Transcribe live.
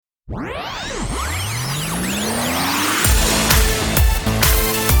Hello,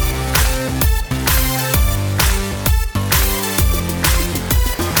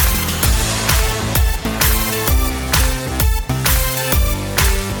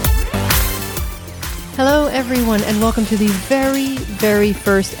 everyone, and welcome to the very, very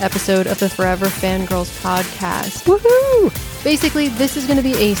first episode of the Forever Fangirls podcast. Woohoo! Basically, this is going to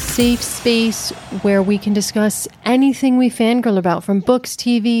be a safe space where we can discuss anything we fangirl about, from books,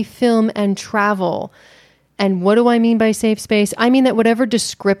 TV, film, and travel. And what do I mean by safe space? I mean that whatever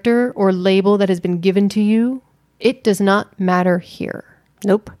descriptor or label that has been given to you, it does not matter here.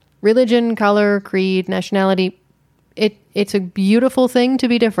 Nope. Religion, color, creed, nationality, it's a beautiful thing to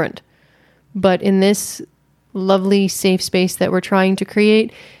be different. But in this lovely safe space that we're trying to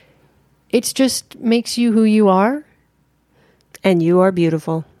create, it just makes you who you are. And you are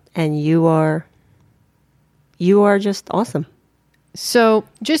beautiful. And you are just awesome. So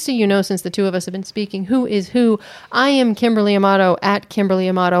just so you know, since the two of us have been speaking, who is who, I am Kimberly Amato at Kimberly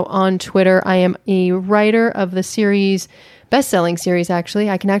Amato on Twitter. I am a writer of the series, best-selling series, actually.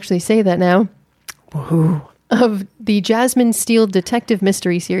 I can actually say that now. Woohoo. Of the Jasmine Steele Detective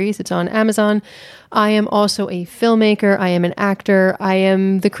Mystery Series. It's on Amazon. I am also a filmmaker. I am an actor. I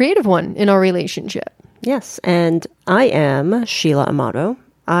am the creative one in our relationship. Yes, and I am Sheila Amato.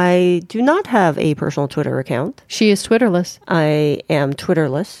 I do not have a personal Twitter account. She is Twitterless. I am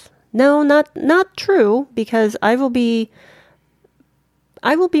Twitterless. No, not true, because I will be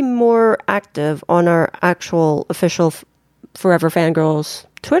more active on our actual official Forever Fangirls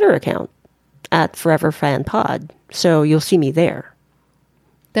Twitter account at Forever Fan Pod. So you'll see me there.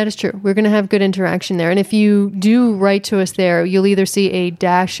 That is true. We're going to have good interaction there. And if you do write to us there, you'll either see a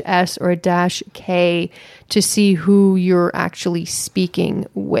 -S or a -K to see who you're actually speaking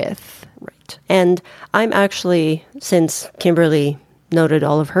with. Right. And I'm actually, since Kimberly noted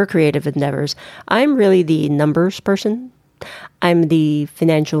all of her creative endeavors, I'm really the numbers person. I'm the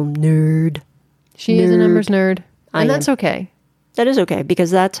financial nerd. She is a numbers nerd. And that's am. okay. That is okay,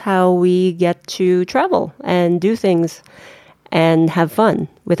 because that's how we get to travel and do things and have fun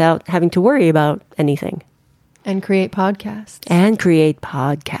without having to worry about anything. And create podcasts.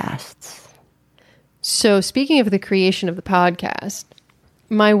 So speaking of the creation of the podcast,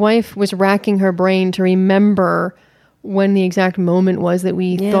 my wife was racking her brain to remember when the exact moment was that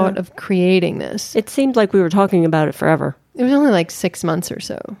we thought of creating this. It seemed like we were talking about it forever. It was only like 6 months or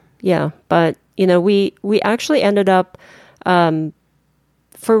so. Yeah, but we actually ended up,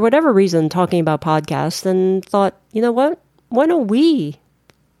 for whatever reason, talking about podcasts and thought, you know what? Why don't we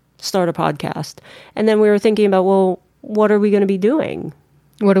start a podcast? And then we were thinking about, well, what are we going to be doing?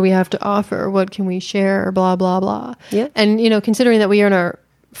 What do we have to offer? What can we share? Blah, blah, blah. Yeah. And, considering that we are in our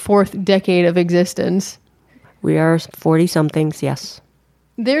 4th decade of existence. We are 40-somethings, yes.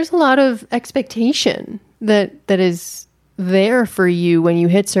 There's a lot of expectation that is there for you when you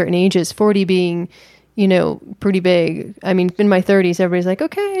hit certain ages, 40 being, pretty big. I mean, in my 30s, everybody's like,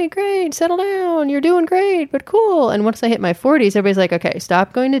 okay, great, settle down, you're doing great, but cool. And once I hit my 40s, everybody's like, okay,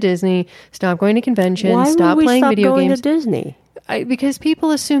 stop going to Disney, stop going to conventions, stop playing video games. Why would we stop going to Disney? Because people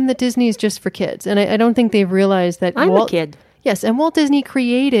assume that Disney is just for kids. And I don't think they've realized that I'm a kid. Yes, and Walt Disney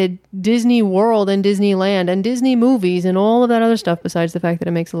created Disney World and Disneyland and Disney movies and all of that other stuff, besides the fact that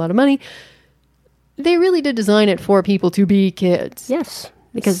it makes a lot of money. They really did design it for people to be kids. Yes,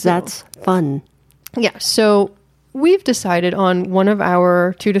 because that's fun. Yeah, so we've decided on one of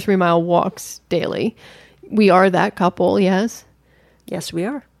our 2 to 3 mile walks daily. We are that couple, yes? Yes, we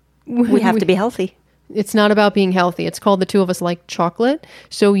are. We have to be healthy. It's not about being healthy. It's called The Two of Us Like Chocolate.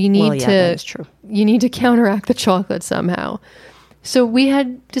 So you need that is true. You need to counteract the chocolate somehow. So we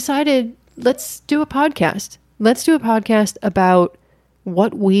had decided, let's do a podcast. Let's do a podcast about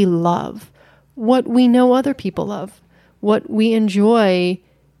what we love, what we know other people love, what we enjoy,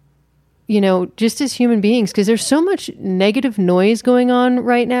 just as human beings, because there's so much negative noise going on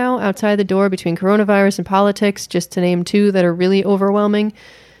right now outside the door between coronavirus and politics, just to name 2 that are really overwhelming.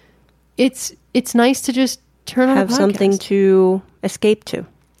 It's nice to just turn on a podcast. Have something to escape to.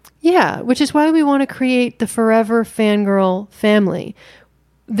 Yeah, which is why we want to create the Forever Fangirl family.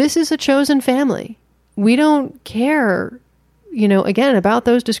 This is a chosen family. We don't care, again, about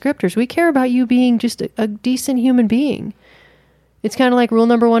those descriptors. We care about you being just a decent human being. It's kind of like rule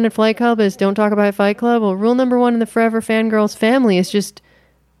number 1 in Flight Club is don't talk about Fight Club. Well, rule number 1 in the Forever Fangirls family is just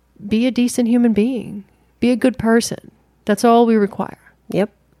be a decent human being. Be a good person. That's all we require.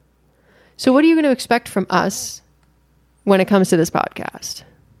 Yep. So what are you going to expect from us when it comes to this podcast?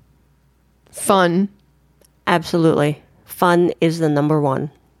 Fun. Absolutely. Fun is the number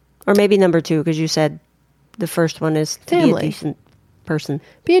 1. Or maybe number 2, because you said the first one is to be a decent person.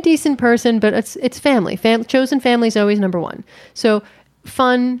 Be a decent person, but it's family. Chosen family is always number one. So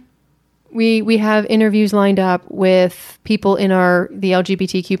fun. We have interviews lined up with people in the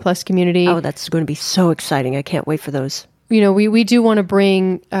LGBTQ plus community. Oh, that's going to be so exciting. I can't wait for those. We do want to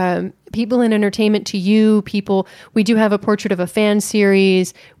bring people in entertainment to you. We do have a Portrait of a Fan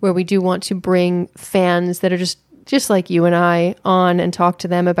series where we do want to bring fans that are just like you and I on and talk to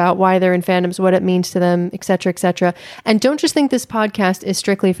them about why they're in fandoms, what it means to them, et cetera, et cetera. And don't just think this podcast is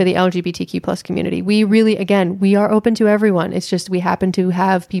strictly for the LGBTQ plus community. We really, again, we are open to everyone. It's just we happen to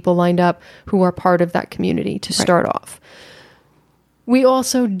have people lined up who are part of that community to start off. We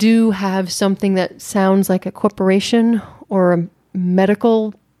also do have something that sounds like a corporation or a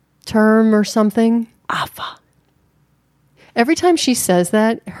medical term or something. AFA. Every time she says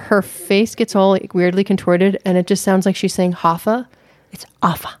that, her face gets all weirdly contorted, and it just sounds like she's saying Hoffa. It's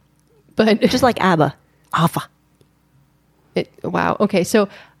AFA. But just like ABBA. AFA. Wow. Okay, so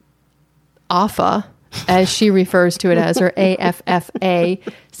AFA, as she refers to it as, or AFFA,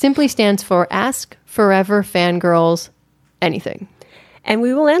 simply stands for Ask Forever Fangirls Anything. And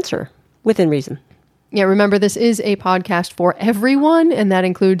we will answer within reason. Yeah, remember, this is a podcast for everyone, and that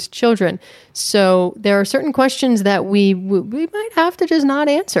includes children. So there are certain questions that we might have to just not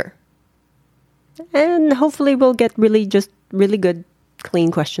answer. And hopefully we'll get really good, clean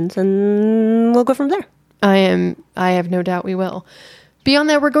questions, and we'll go from there. I have no doubt we will. Beyond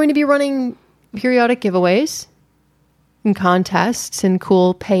that, we're going to be running periodic giveaways and contests and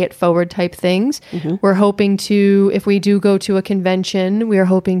cool pay it forward type things. Mm-hmm. We're hoping to, if we do go to a convention, we are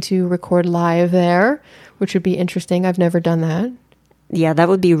hoping to record live there, which would be interesting. I've never done that. Yeah, that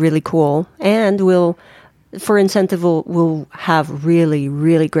would be really cool. And for incentive, we'll have really,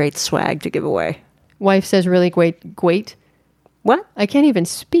 really great swag to give away. Wife says really great. What? I can't even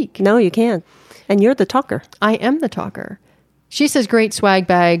speak. No, you can't. And you're the talker. I am the talker. She says great swag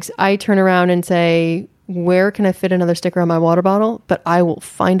bags. I turn around and say, where can I fit another sticker on my water bottle? But I will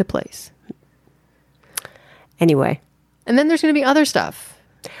find a place. Anyway. And then there's going to be other stuff.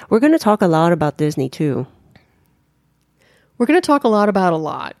 We're going to talk a lot about Disney too. We're going to talk a lot about a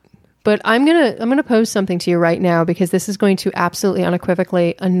lot. But I'm going to pose something to you right now because this is going to absolutely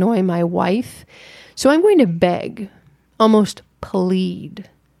unequivocally annoy my wife. So I'm going to beg, almost plead.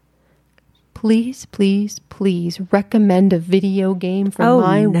 Please, please, please recommend a video game for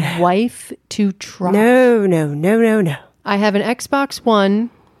my wife to try. No. I have an Xbox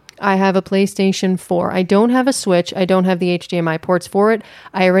One. I have a PlayStation 4. I don't have a Switch. I don't have the HDMI ports for it.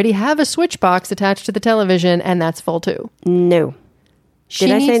 I already have a Switch box attached to the television, and that's full too. No.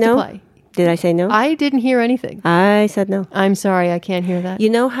 Did I say no? Did I say no? I didn't hear anything. I said no. I'm sorry. I can't hear that. You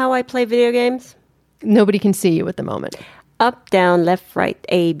know how I play video games? Nobody can see you at the moment. Up, down, left, right,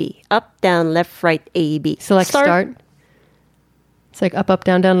 A, B. Up, down, left, right, A, B. Select start. It's like up,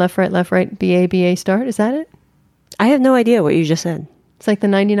 down, left, right, B, A, start. Is that it? I have no idea what you just said. It's like the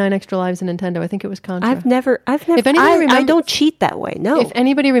 99 extra lives in Nintendo. I think it was Contra. I've never. If I don't cheat that way. No. If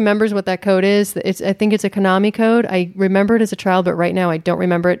anybody remembers what that code is, I think it's a Konami code. I remember it as a child, but right now I don't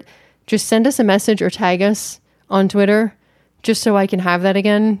remember it. Just send us a message or tag us on Twitter, just so I can have that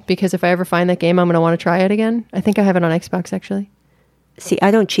again. Because if I ever find that game, I'm going to want to try it again. I think I have it on Xbox actually. See,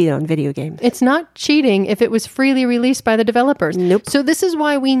 I don't cheat on video games. It's not cheating if it was freely released by the developers. Nope. So this is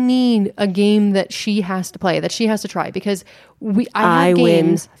why we need a game that she has to play, that she has to try, because I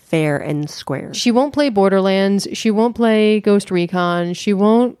win fair and square. She won't play Borderlands. She won't play Ghost Recon. She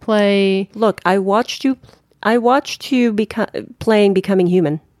won't play... Look, I watched you playing Becoming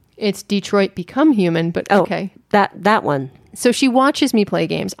Human. It's Detroit Become Human, but okay. That one. So she watches me play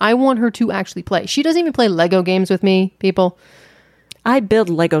games. I want her to actually play. She doesn't even play Lego games with me, people. I build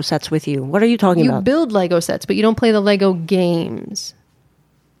Lego sets with you. What are you talking about? You build Lego sets, but you don't play the Lego games.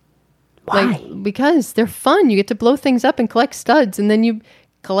 Why? Because they're fun. You get to blow things up and collect studs, and then you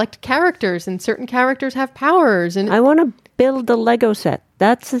collect characters, and certain characters have powers. And I want to build the Lego set.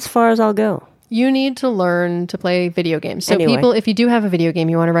 That's as far as I'll go. You need to learn to play video games. So anyway. People, if you do have a video game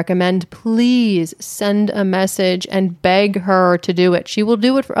you want to recommend, please send a message and beg her to do it. She will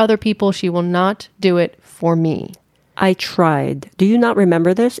do it for other people. She will not do it for me. I tried. Do you not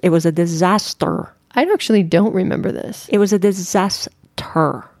remember this? It was a disaster. I actually don't remember this. It was a disaster.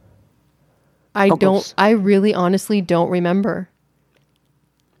 I really honestly don't remember.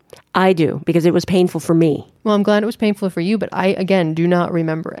 I do, because it was painful for me. Well, I'm glad it was painful for you, but I, again, do not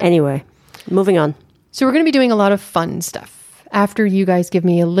remember it. Anyway, moving on. So we're going to be doing a lot of fun stuff after you guys give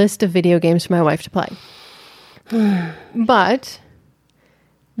me a list of video games for my wife to play. But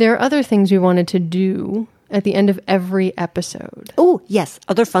there are other things we wanted to do at the end of every episode. Oh, yes.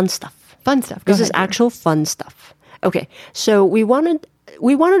 Other fun stuff. Fun stuff. This is actual fun stuff. Okay. So we wanted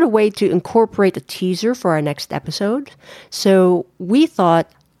we wanted a way to incorporate a teaser for our next episode. So we thought,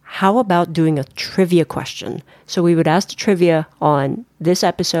 how about doing a trivia question? So we would ask the trivia on this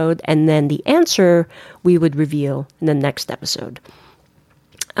episode, and then the answer we would reveal in the next episode.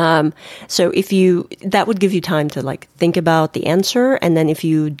 So that would give you time to like think about the answer. And then if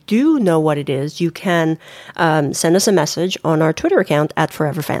you do know what it is, you can send us a message on our Twitter account at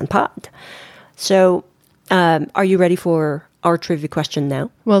ForeverFanPod. So are you ready for our trivia question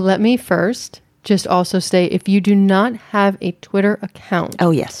now? Well, let me first just also say, if you do not have a Twitter account, oh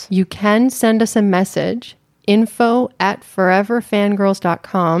yes, you can send us a message,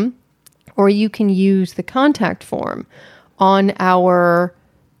 info@foreverfangirls.com, or you can use the contact form on our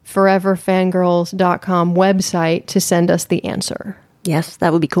foreverfangirls.com website to send us the answer. Yes,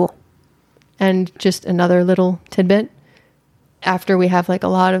 that would be cool. And just another little tidbit, after we have like a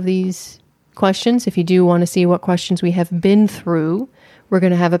lot of these questions, if you do want to see what questions we have been through, we're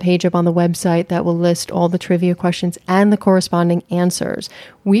going to have a page up on the website that will list all the trivia questions and the corresponding answers.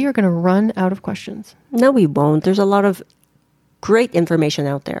 We are going to run out of questions. No, we won't. There's a lot of great information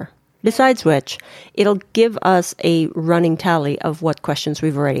out there. Besides which, it'll give us a running tally of what questions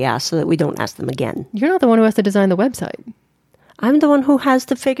we've already asked so that we don't ask them again. You're not the one who has to design the website. I'm the one who has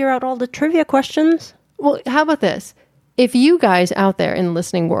to figure out all the trivia questions. Well, how about this? If you guys out there in the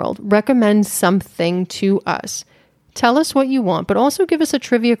listening world recommend something to us, tell us what you want, but also give us a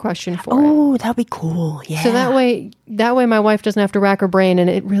trivia question for it. Oh, that'd be cool. Yeah. So that way my wife doesn't have to rack her brain,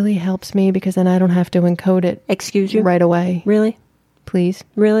 and it really helps me because then I don't have to encode it. Excuse you? Right away. Really? Please.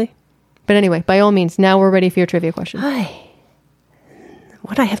 Really? But anyway, by all means, now we're ready for your trivia question. Hi.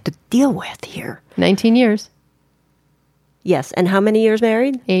 What I have to deal with here? 19 years. Yes. And how many years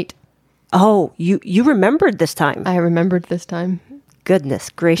married? 8. Oh, you remembered this time. I remembered this time. Goodness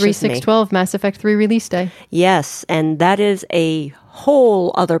gracious 3/6/12, Mass Effect 3 release day. Yes, and that is a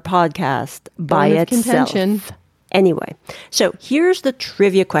whole other podcast by itself. Contention. Anyway, so here's the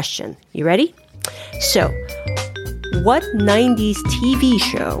trivia question. You ready? So, what 90s TV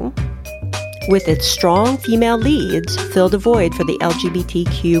show with its strong female leads filled a void for the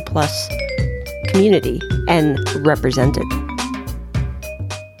LGBTQ plus community and represented?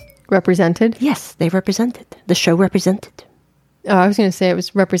 Represented? Yes, they represented. The show represented. Oh, I was going to say it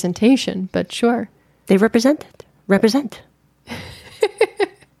was representation, but sure. They represented. Represent.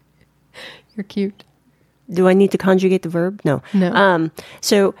 You're cute. Do I need to conjugate the verb? No. No.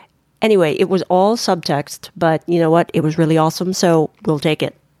 So anyway, it was all subtext, but you know what? It was really awesome, so we'll take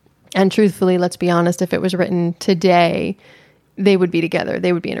it. And truthfully, let's be honest, if it was written today, they would be together.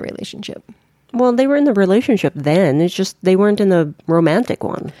 They would be in a relationship. Well, they were in the relationship then. It's just they weren't in the romantic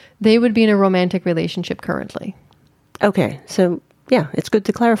one. They would be in a romantic relationship currently. Okay, so yeah, it's good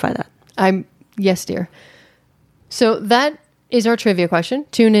to clarify that. Yes, dear. So that is our trivia question.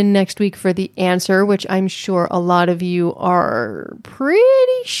 Tune in next week for the answer, which I'm sure a lot of you are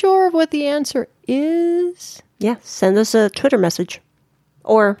pretty sure of what the answer is. Yeah, send us a Twitter message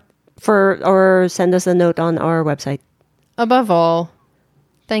or send us a note on our website. Above all,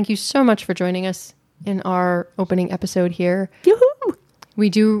 thank you so much for joining us in our opening episode here. Yoo-hoo! We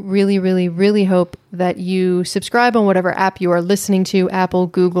do really, really, really hope that you subscribe on whatever app you are listening to, Apple,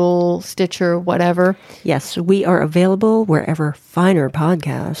 Google, Stitcher, whatever. Yes, we are available wherever finer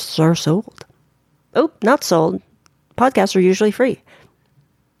podcasts are sold. Oh, not sold. Podcasts are usually free.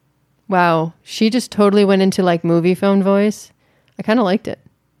 Wow, she just totally went into like movie phone voice. I kind of liked it.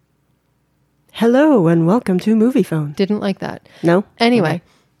 Hello and welcome to Movie Phone. Didn't like that. No? Anyway, Okay.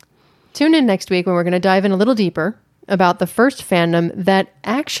 Tune in next week when we're going to dive in a little deeper about the first fandom that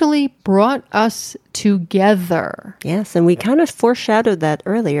actually brought us together. Yes, and we kind of foreshadowed that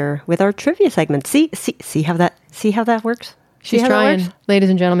earlier with our trivia segment. See how that works? See She's how that trying, works? ladies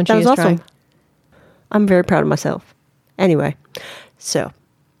and gentlemen. She That is was awesome. trying. I'm very proud of myself. Anyway, so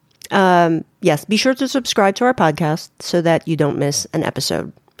yes, be sure to subscribe to our podcast so that you don't miss an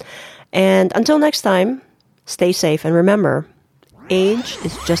episode. And until next time, stay safe and remember, age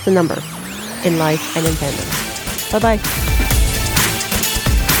is just a number in life and in fandom. Bye-bye.